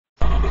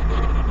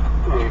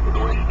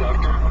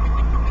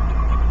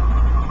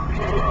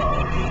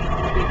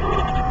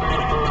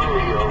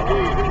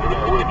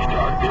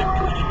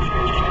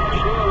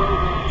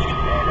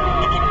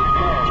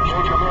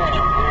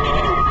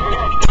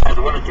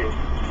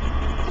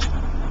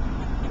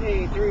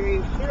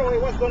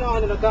308, what's going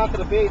on in the dock of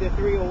the bay, the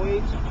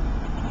 308?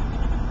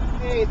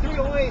 Hey,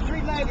 308,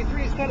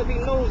 393 is going to be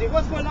nosy.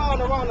 What's going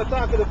on around the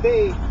dock of the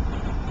bay?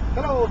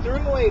 Hello,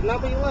 308,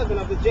 number 11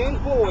 of the James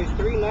Boys,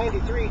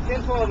 393,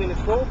 1012 in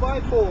its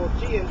 4x4,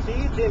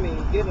 GMC Jimmy,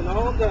 getting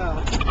on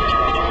down.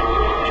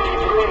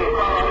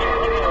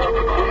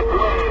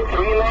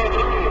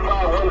 393,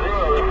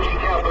 510,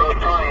 Capital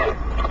Triumph.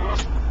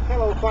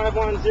 Hello,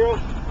 510.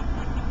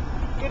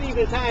 Good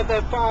evening time,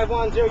 that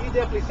 510. You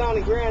definitely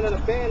sounding grand on the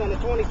band on the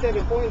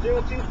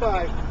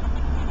 27.025.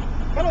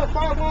 Hello,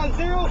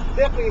 510.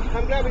 Definitely,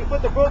 I'm glad we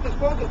put the broken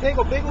spoke and take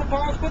a big old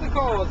pause for the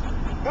cause.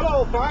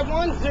 Hello,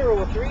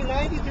 510,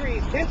 393,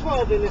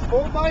 1012 in this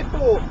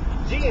 4x4,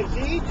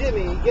 GMC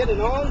Jimmy,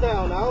 getting on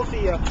down. I'll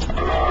see ya.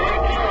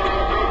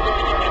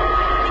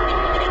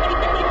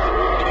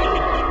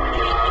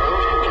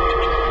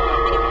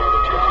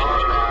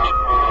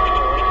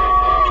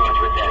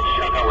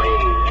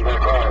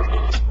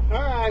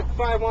 Alright,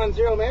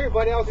 510, man.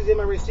 Everybody else is in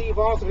my receive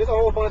also. There's a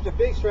whole bunch of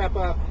big strap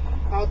out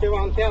there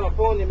on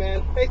California,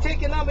 man. Hey, take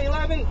your number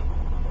 11.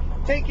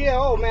 Take care.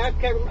 Oh, man,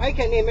 I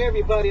can't name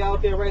everybody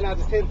out there right now.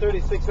 It's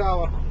 10:36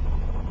 hour.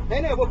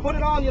 Anyway, we'll put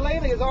it on you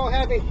later. It's all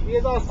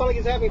selling.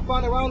 It's having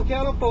fun around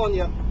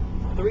California.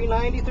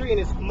 393 in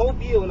this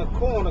Mobile in the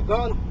corner.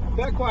 Gone.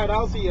 Back quiet.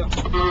 I'll see you. You're talking.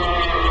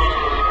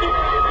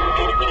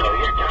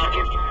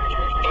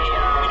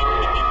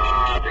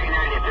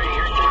 393.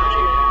 You're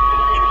talking.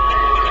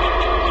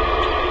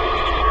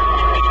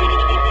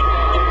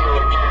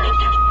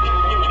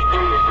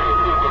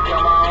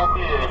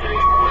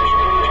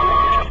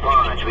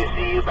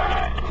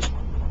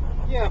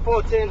 Yeah,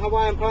 410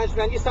 Hawaiian Punch,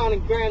 man. You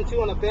sounding grand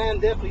too on the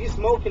band. Definitely, you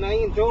smoking. I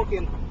ain't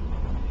joking.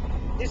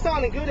 You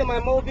sounding good in my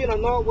Mobile in the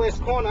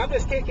northwest corner. I'm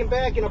just kicking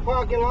back in the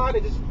parking lot.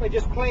 I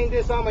just playing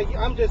this on my.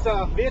 I'm just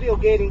video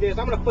gating this.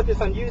 I'm gonna put this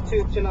on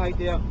YouTube tonight,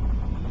 there.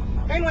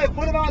 Anyway,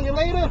 put it on you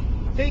later.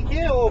 Take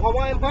care. Oh,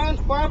 Hawaiian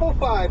Punch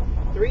 505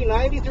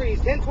 393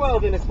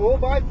 1012 in this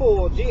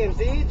 4x4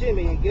 GMC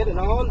Jimmy. Getting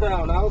on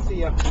down. I'll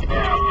see ya.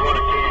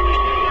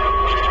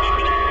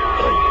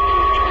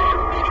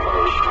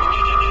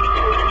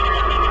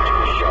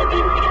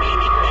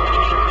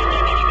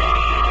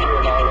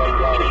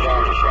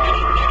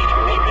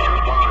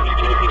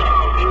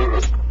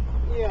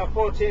 Yeah,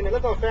 410.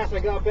 Look how fast I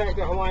got back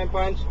to Hawaiian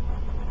Punch.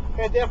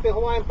 And definitely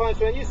Hawaiian Punch,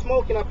 man. You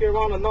smoking up here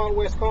around the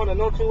northwest corner.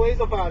 No two ways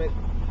about it.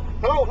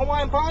 Hello,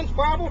 Hawaiian Punch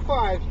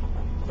 505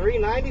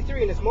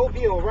 393 in this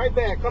Mobile. Right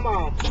back. Come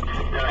on.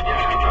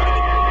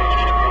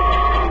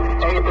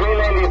 Hey,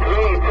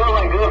 393. Tell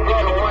my good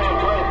friend Hawaiian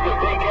Punch to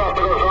take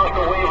Capital is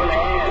also waving a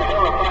hand.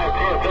 Tell him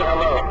 510. Say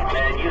hello.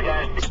 Man, you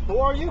guys. Who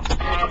are you?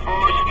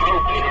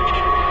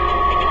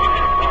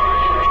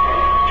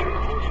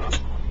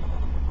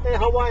 Hey,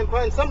 Hawaiian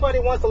Punch. Somebody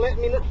wants to let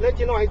you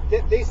know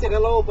they said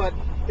hello, but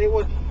they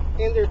were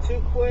in there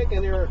too quick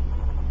and they're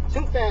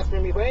too fast for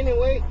me. But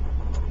anyway,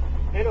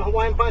 I know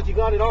Hawaiian Punch, you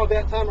got it all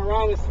that time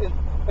around.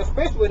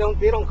 Especially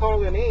they don't call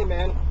their name,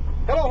 man.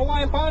 Hello,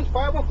 Hawaiian Punch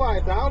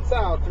 505 down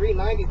south,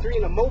 393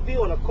 in the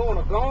Mobile in the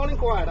corner. Gone and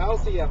quiet. I'll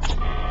see ya. Alright,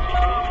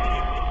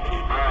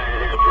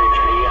 there's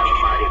 390. You have a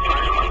mighty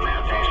fine one,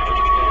 man. Thanks for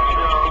the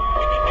bill.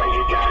 Well,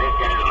 you got it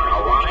down.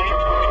 Hawaiian,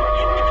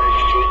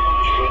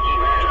 shaky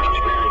man.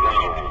 There you go.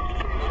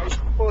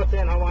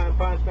 410 Hawaiian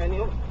Punch, man.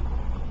 You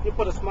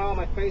put a smile on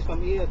my face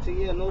from ear to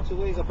ear. No two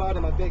ways about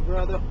it, my big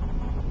brother.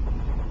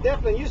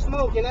 Definitely, you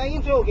smoking. I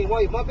ain't joking.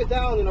 Why, bump it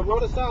down in the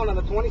road of sound on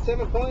the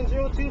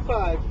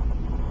 27.025.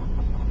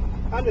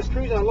 I'm just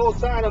cruising on the low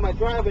side of my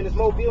drive in this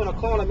Mobile in the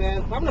corner,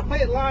 man. I'm gonna play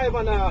it live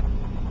on I'll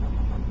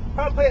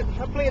play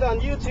it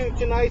on YouTube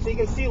tonight so you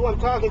can see who I'm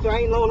talking to. I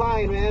ain't low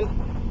lying, man.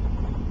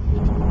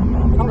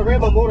 I'm gonna rev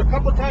my motor a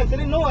couple times. I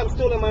didn't know I'm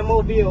still in my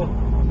Mobile.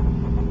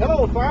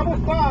 Hello,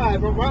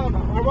 505 around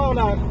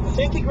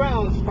shaky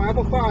grounds.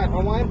 505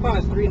 Hawaiian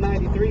Punch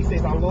 393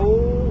 says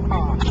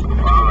aloha.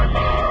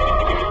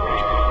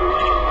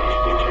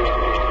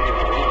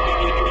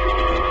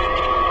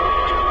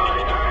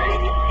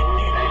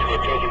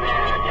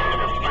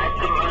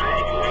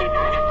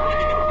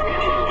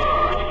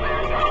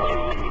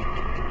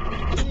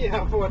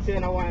 Yeah,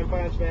 410 Hawaiian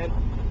Punch, man.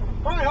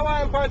 Alright,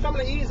 Hawaiian Punch, I'm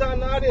gonna ease on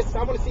this.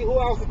 I wanna see who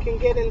else can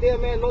get in there,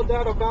 man. No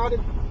doubt about it.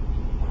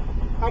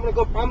 I'm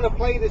gonna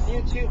play this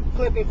YouTube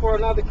clipping for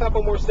another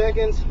couple more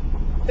seconds.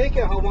 Take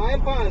care,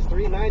 Hawaiian Punch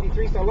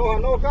 393. So aloha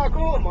no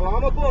kako,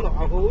 malama pono,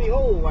 ahui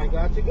ho. I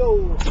got to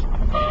go.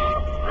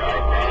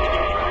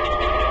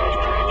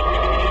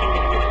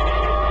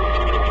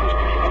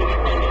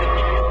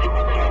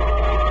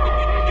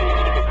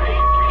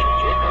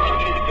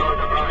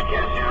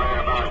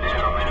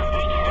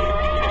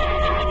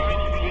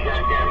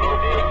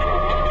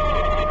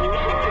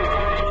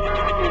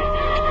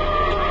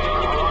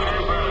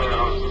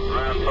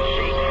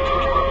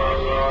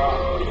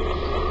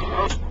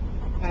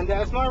 And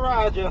that's my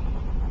Roger.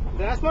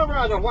 That's my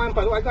Roger, Hawaiian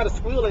Punch. Oh, I got a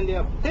squeal in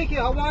there. Take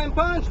care, Hawaiian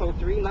Punch. Oh,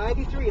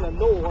 393 in the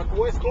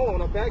northwest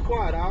corner. Back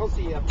quiet. I'll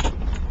see ya.